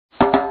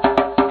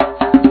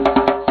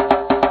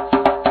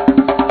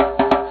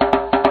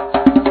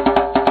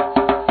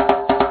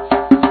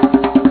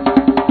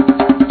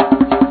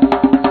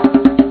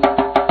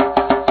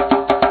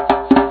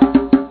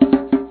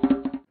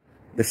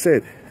They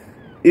said,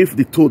 if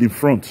the toad in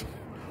front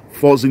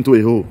falls into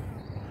a hole,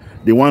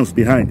 the ones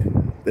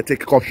behind, they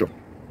take caution.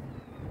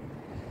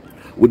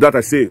 With that,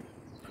 I say,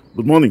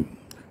 good morning,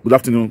 good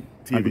afternoon,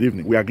 and good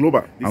evening. We are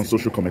global and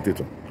social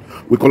commentator.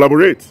 We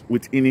collaborate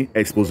with Ini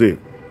Expose.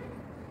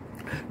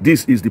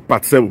 This is the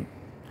part 7.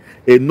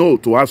 A no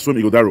to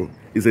Asue lghodalo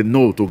is a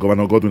no to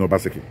Governor Godwin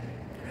Obaseki.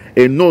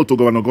 A no to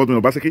Governor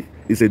Godwin Obaseki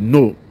is a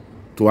no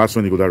to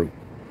Asue lghodalo.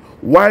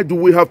 Why do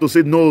we have to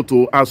say no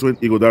to Asue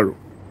lghodalo?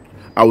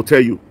 I will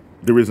tell you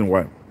the reason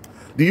why.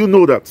 Do you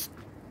know that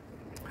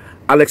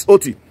Alex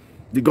Oti,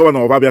 the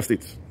governor of Abia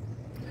State,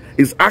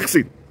 is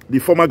asking the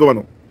former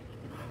governor,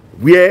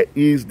 where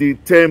is the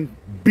 10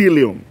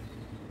 billion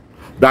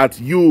that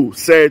you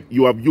said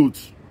you have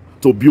used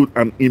to build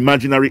an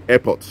imaginary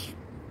airport?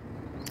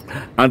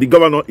 And the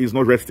governor is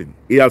not resting.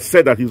 He has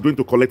said that he's going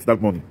to collect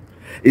that money.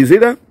 Is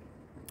either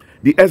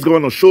the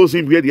ex-governor shows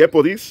him where the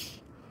airport is,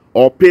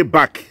 or pay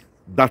back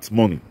that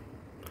money.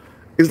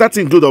 Is that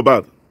thing good or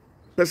bad?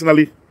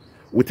 Personally,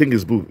 we think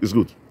it's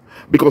good.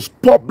 Because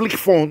public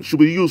funds should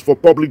be used for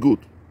public good.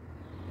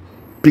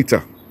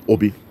 Peter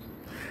Obi.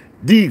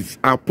 These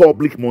are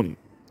public money.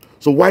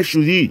 So why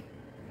should he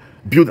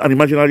build an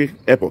imaginary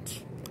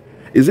airport?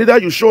 Is either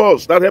you show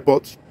us that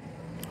airport,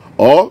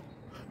 or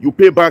you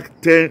pay back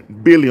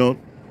 $10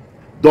 billion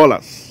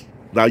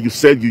that you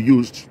said you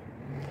used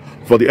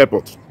for the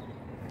airport.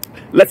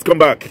 Let's come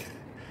back.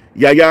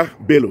 Yaya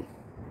Bello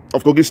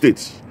of Kogi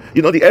State.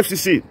 You know, the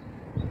FCC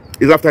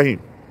is after him.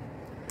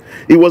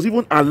 It was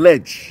even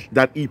alleged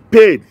that he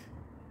paid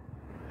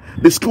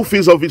the school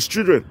fees of his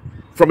children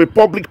from a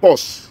public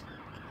purse.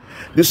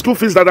 The school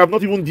fees that have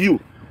not even due.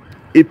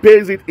 He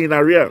pays it in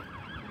arrears.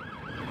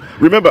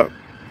 Remember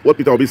what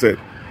Peter Obi said.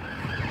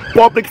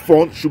 Public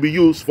funds should be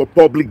used for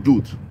public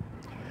good.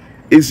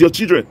 Is your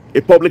children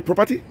a public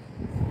property?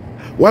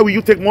 Why will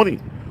you take money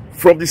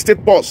from the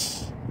state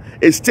purse,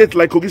 a state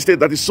like Kogi State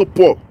that is so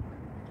poor,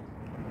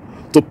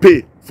 to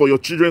pay for your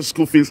children's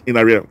school fees in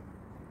arrears?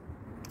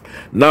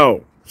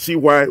 Now, see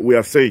why we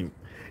are saying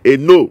a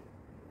no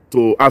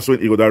to Asue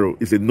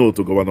lghodalo is a no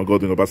to Governor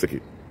Godwin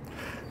Obaseki.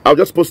 I've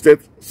just posted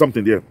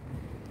something there.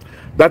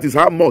 That is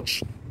how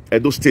much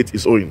Edo State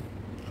is owing.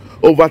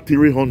 Over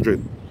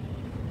 $300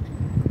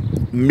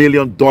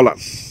 million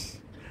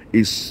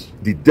is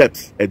the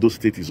debt Edo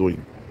State is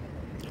owing.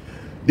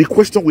 The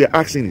question we are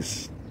asking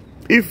is,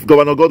 if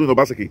Governor Godwin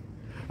Obaseki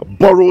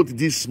borrowed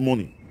this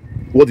money,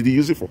 what did he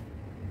use it for?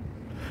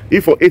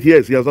 If for 8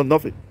 years he has done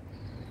nothing.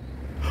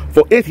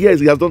 For 8 years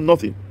he has done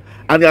nothing.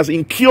 And he has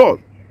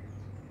incurred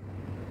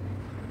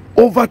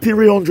over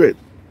 $300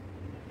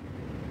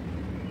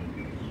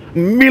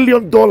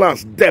 million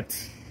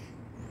debt.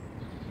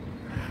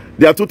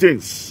 There are two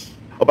things.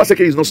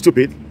 Obaseki is not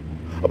stupid.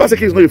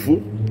 Obaseki is not a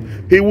fool.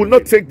 He will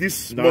not take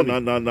this money,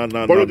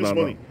 borrow this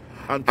money.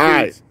 And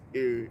I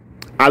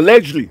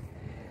allegedly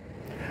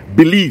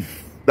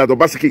believe that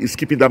Obaseki is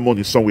keeping that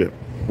money somewhere.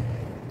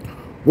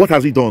 What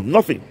has he done?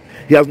 Nothing.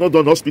 He has not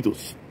done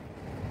hospitals.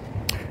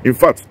 In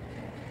fact,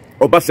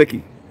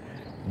 Obaseki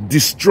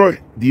destroyed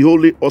the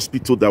only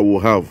hospital that we'll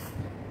have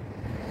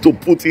to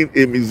put in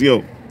a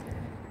museum.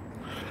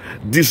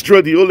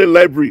 Destroy the only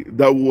library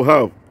that we'll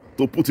have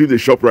to put in a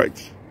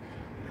ShopRite.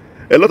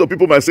 A lot of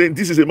people might say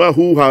this is a man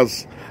who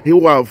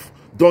have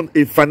done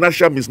a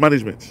financial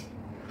mismanagement.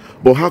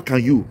 But how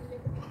can you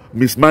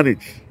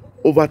mismanage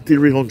over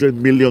 $300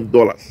 million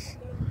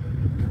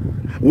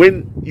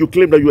when you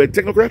claim that you are a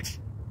technocrat?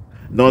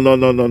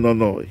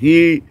 No.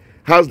 He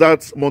has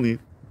that money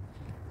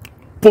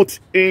put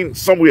in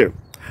somewhere.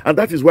 And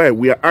that is why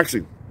we are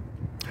asking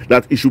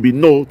that it should be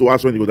no to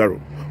Asue lghodalo.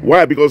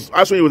 Why? Because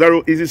Asue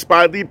lghodalo is his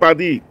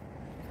paddy.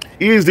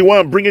 He is the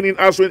one bringing in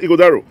Asue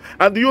lghodalo.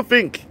 And do you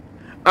think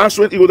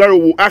Asue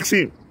lghodalo will ask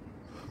him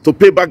to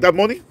pay back that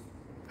money?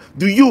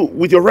 Do you,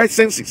 with your right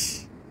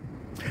senses,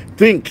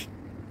 think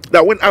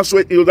that when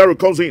Asue lghodalo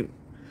comes in,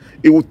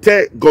 it will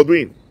tell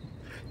Godwin,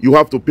 you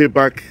have to pay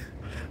back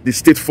the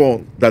state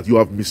fund that you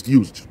have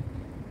misused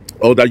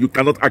or that you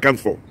cannot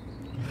account for?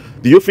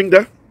 Do you think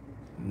that?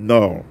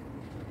 No.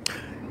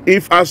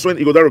 If Asue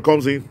lghodalo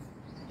comes in,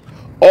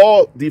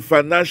 all the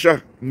financial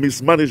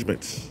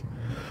mismanagement,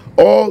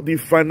 all the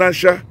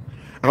financial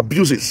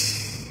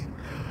abuses,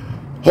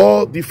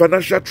 all the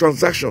financial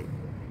transactions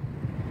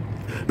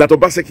that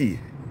Obaseki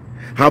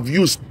have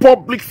used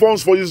public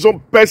funds for his own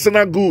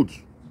personal good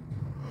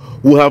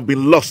will have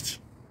been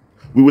lost.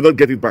 We will not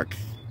get it back.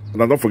 And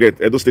don't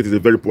forget, Edo State is a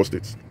very poor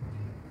state.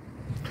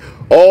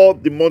 All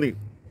the money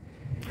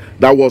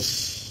that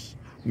was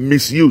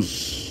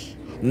misused,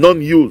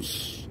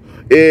 non-use,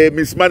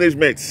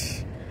 mismanagement,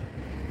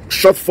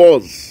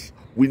 shortfalls,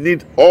 we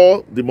need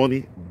all the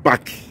money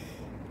back.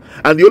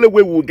 And the only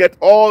way we will get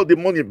all the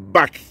money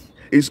back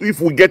is if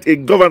we get a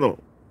governor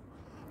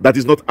that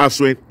is not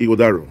Asue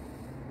lghodalo.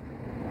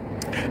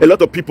 A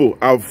lot of people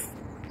have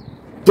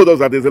told us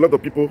that there's a lot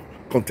of people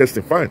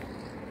contesting, fine.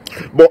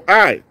 But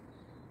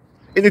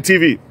in the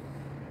TV,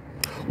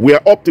 we are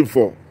opting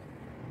for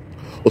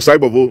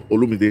Osaibovo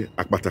Olumide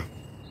Akpata,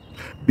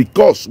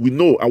 because we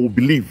know and we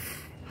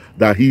believe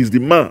that he is the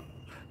man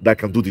that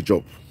can do the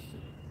job.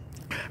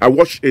 I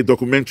watched a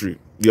documentary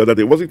the other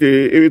day.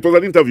 It was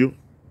an interview.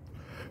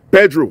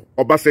 Pedro,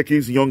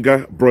 Obaseki's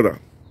younger brother,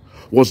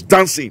 was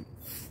dancing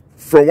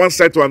from one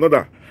side to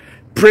another,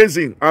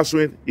 praising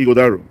Asue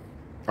lghodalo.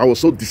 I was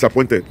so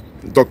disappointed,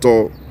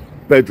 Dr.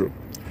 Pedro.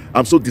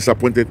 I'm so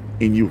disappointed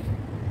in you.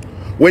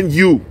 When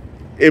you,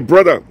 a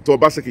brother to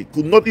Obaseki,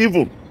 could not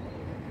even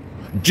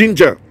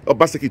ginger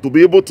Obaseki to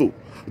be able to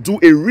do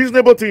a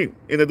reasonable thing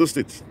in Edo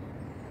State.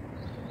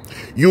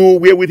 You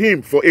were with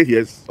him for 8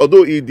 years,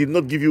 although he did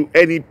not give you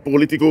any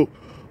political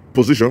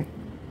position.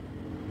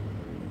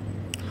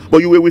 But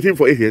you were with him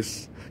for 8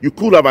 years. You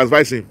could have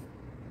advised him.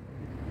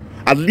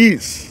 At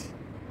least,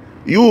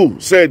 you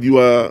said you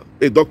are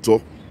a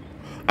doctor,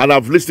 and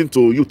I've listened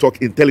to you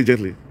talk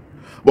intelligently.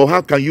 But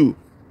how can you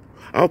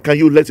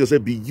let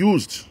yourself be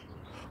used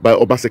by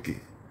Obaseki?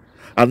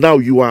 And now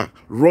you are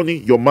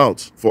running your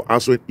mouth for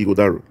Asue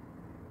lghodalo.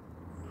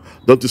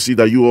 Don't you see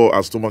that you all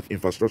are stomach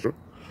infrastructure?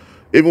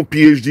 Even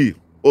PhD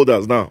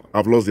holders now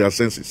have lost their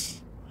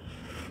senses.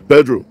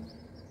 Pedro,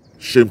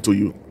 shame to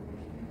you.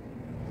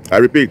 I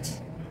repeat,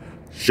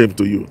 shame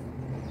to you.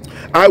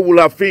 I would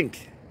have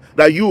think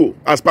that you,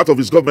 as part of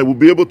his government, will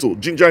be able to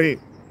ginger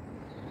him,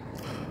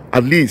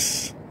 at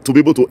least to be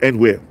able to end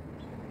well.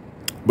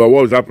 But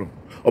what has happened?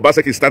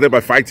 Obaseki started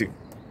by fighting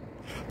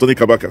Tony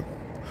Kabaka,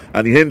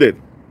 and he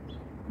ended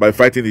by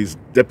fighting his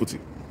deputy,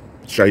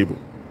 Shaibu.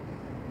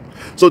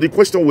 So the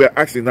question we are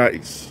asking now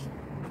is,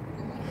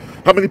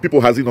 how many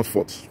people has he not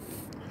fought?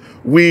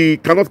 We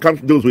cannot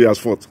count those who he has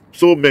fought.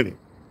 So many.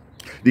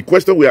 The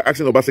question we are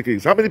asking Obaseki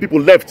is, how many people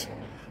left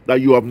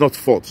that you have not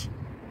fought?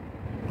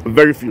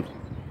 Very few.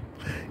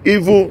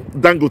 Even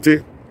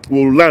Dangote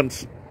will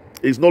land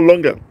is no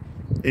longer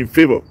in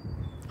favor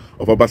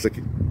of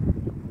Obaseki.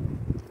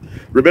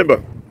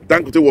 Remember,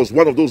 Dangote was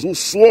one of those who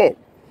swore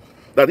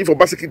that if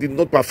Obaseki did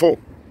not perform,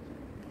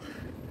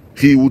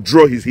 he would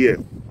draw his hair.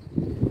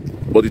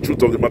 But the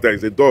truth of the matter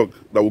is, a dog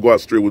that will go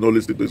astray will not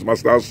listen to his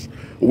master's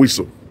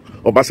whistle.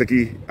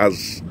 Obaseki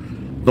has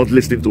not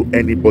listened to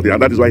anybody, and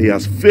that is why he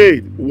has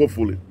failed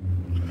woefully.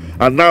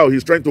 And now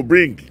he's trying to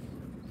bring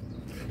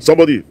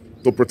somebody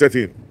to protect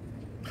him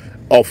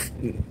of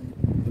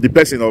the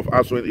person of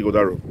Asue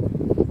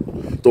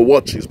lghodalo, to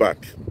watch his back.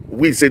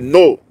 We say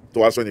no to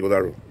Asue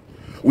lghodalo.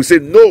 We say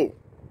no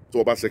to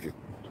Obaseki.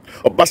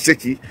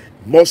 Obaseki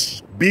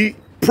must be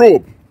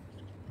probed.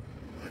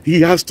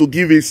 He has to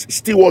give his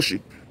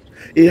stewardship.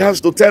 He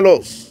has to tell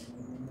us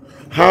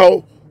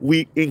how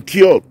we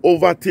incurred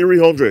over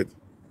 $300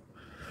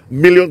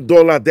 million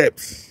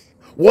debts.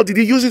 What did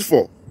he use it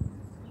for?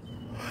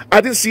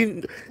 I didn't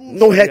see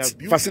no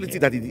health facility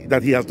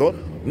that he has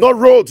done. No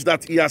roads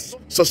that he has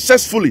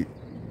successfully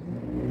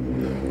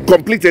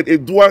completed, a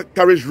dual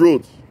carriage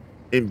road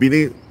in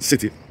Benin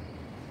City.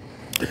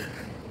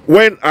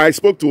 When I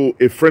spoke to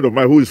a friend of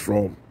mine who is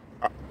from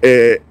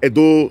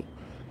Edo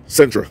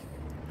Central,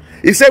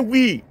 he said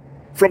we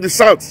from the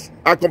south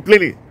are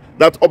complaining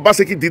that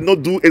Obaseki did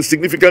not do a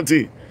significant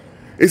thing.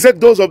 He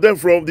said those of them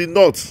from the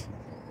north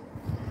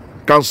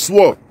can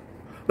swear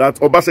that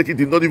Obaseki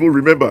did not even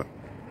remember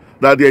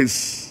that there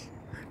is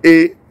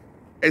a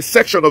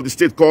section of the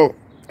state called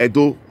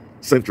Edo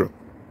Central.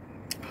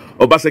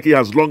 Obaseki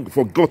has long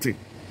forgotten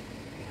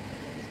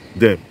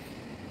them.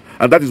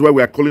 And that is why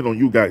we are calling on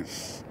you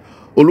guys.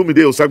 Olumide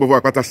Osagbavo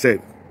Akpata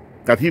said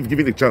that if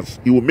given a chance,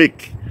 he will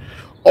make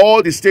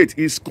all the state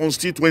his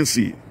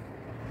constituency.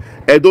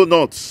 Edo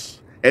North,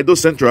 Edo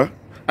Central,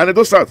 and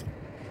Edo South.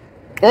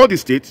 All the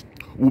states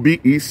will be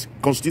his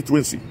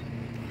constituency.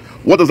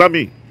 What does that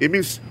mean? It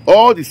means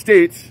all the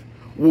states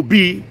will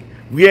be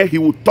where he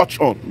will touch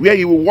on, where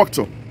he will work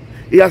on.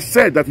 He has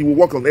said that he will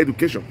work on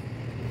education.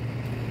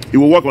 He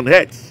will work on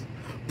health,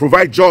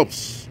 provide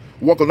jobs,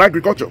 work on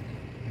agriculture.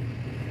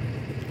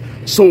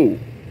 So,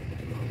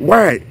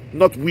 why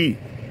not we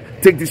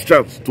take this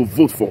chance to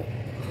vote for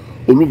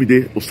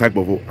Olumide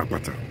Osagbavo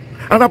Akpata?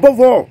 And above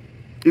all,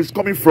 it's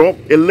coming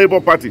from a Labour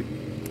Party,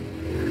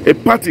 a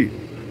party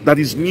that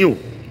is new.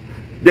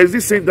 There's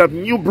this saying that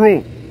new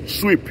broom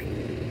sweep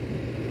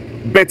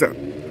better.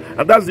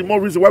 And that's the more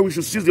reason why we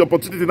should seize the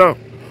opportunity now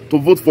to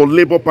vote for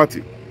Labour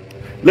Party.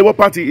 Labour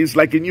Party is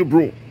like a new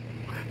broom.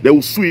 They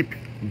will sweep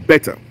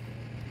better.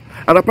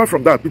 And apart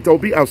from that, Peter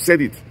Obi has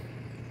said it,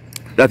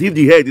 that if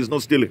the head is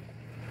not stealing,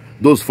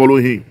 those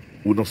following him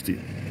will not steal.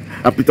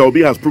 And Peter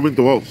Obi has proven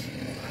to us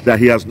that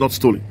he has not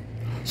stolen.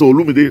 So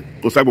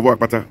Olumide Osagbavo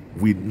Akpata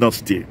will not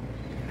steal.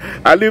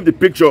 I leave the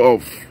picture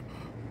of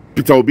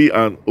Peter Obi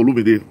and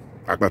Olumide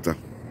Akpata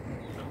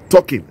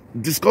talking,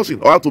 discussing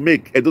how to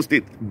make Edo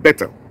State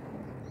better.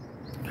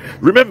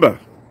 Remember,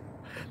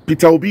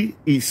 Peter Obi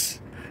is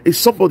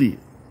somebody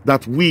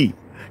that we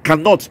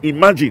cannot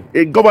imagine.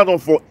 A governor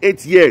for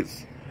 8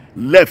 years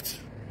left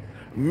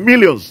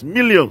millions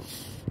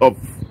of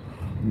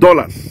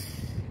dollars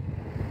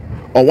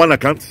on one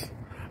account,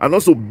 and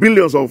also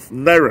billions of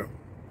naira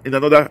in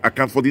another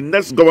account for the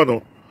next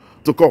governor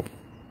to come.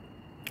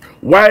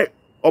 Why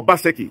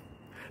Obaseki,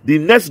 the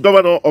next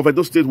governor of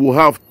Edo State, will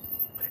have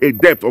a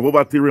debt of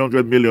over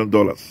 $300 million.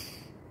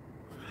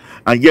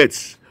 And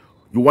yet,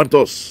 You want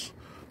us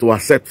to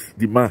accept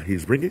the man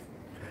he's bringing?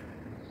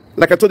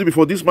 Like I told you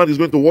before, this man is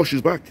going to wash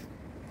his back.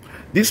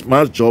 This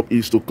man's job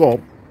is to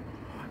come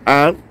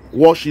and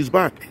wash his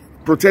back,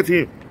 protect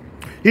him.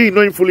 He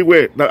knowing fully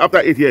well that after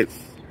 8 years,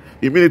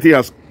 immunity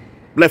has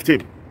left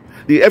him.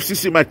 The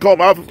FCC might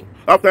come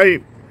after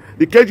him.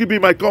 The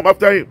KGB might come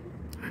after him.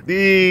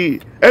 The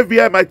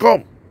FBI might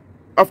come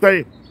after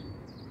him.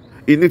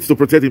 He needs to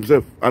protect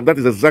himself. And that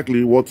is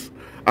exactly what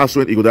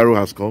Asue lghodalo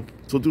has come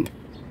to do.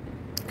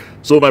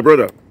 So, my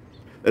brother,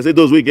 let's say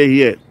those who get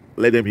here,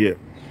 let them hear.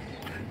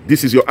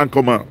 This is your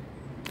anchor man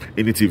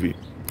in the TV.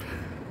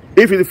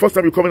 If it's the first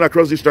time you're coming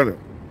across this channel,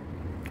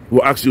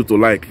 we'll ask you to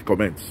like,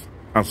 comment,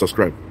 and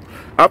subscribe.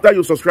 After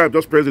you subscribe,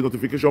 just press the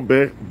notification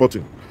bell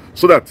button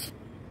so that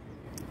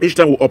each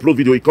time we upload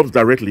video, it comes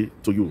directly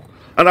to you.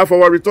 And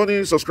for our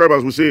returning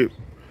subscribers, we say,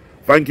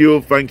 thank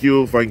you, thank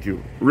you, thank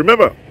you.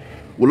 Remember,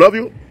 we love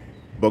you,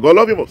 but God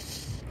love you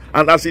most.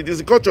 And as it is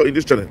the culture in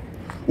this channel,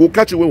 we'll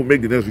catch you when we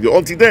make the next video.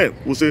 Until then,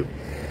 we'll say,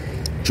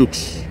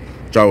 chooks,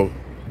 ciao,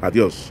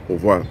 adios, au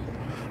revoir,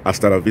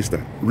 hasta la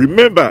vista.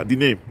 Remember the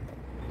name.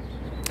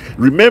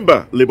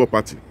 Remember Labour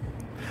Party.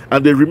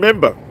 And they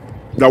remember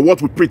that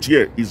what we preach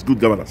here is good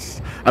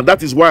governance. And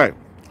that is why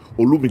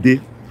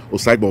Olumide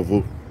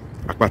Osaibovo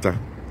Akpata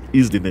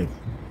is the name.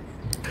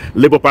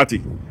 Labour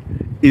Party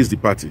is the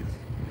party.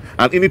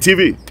 And in the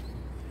TV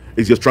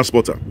is your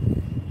transporter.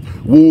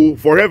 We'll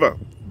forever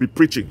be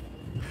preaching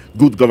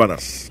good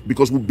governance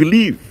because we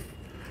believe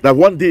that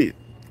one day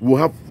we'll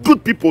have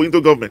good people in the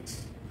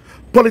government.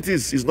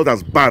 Politics is not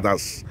as bad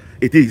as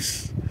it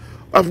is.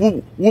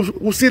 And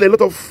we'll see a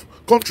lot of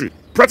country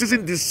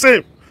practicing the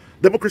same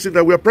democracy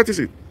that we are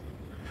practicing.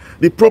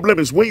 The problem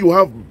is when you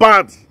have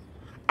bad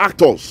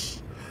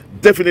actors,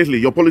 definitely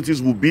your politics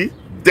will be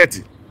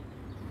dirty.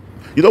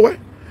 You know why?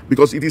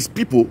 Because it is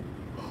people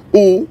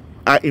who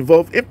are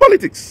involved in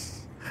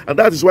politics. And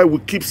that is why we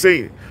keep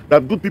saying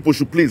that good people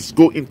should please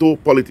go into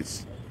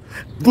politics.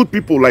 Good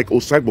people like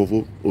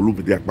Osaibovo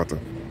Olumide Akpata.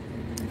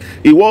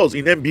 He was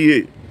in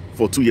MBA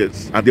for 2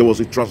 years and there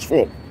was a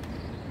transform.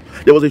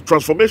 There was a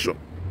transformation.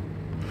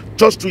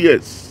 Just 2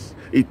 years,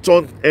 he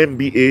turned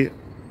MBA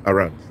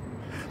around.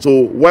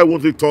 So why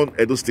won't he turn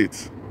Edo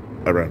State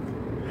around?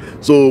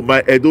 So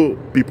my Edo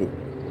people,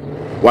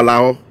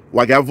 walao,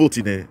 waga vote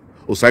in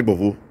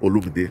Osaibovo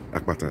Olumide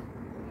Akpata.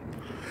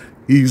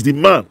 He is the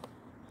man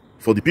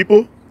for the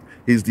people.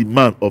 He is the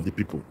man of the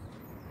people.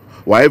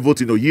 Why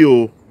voting on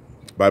you?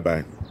 Bye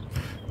bye.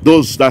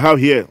 Those that have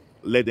here,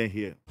 let them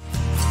hear.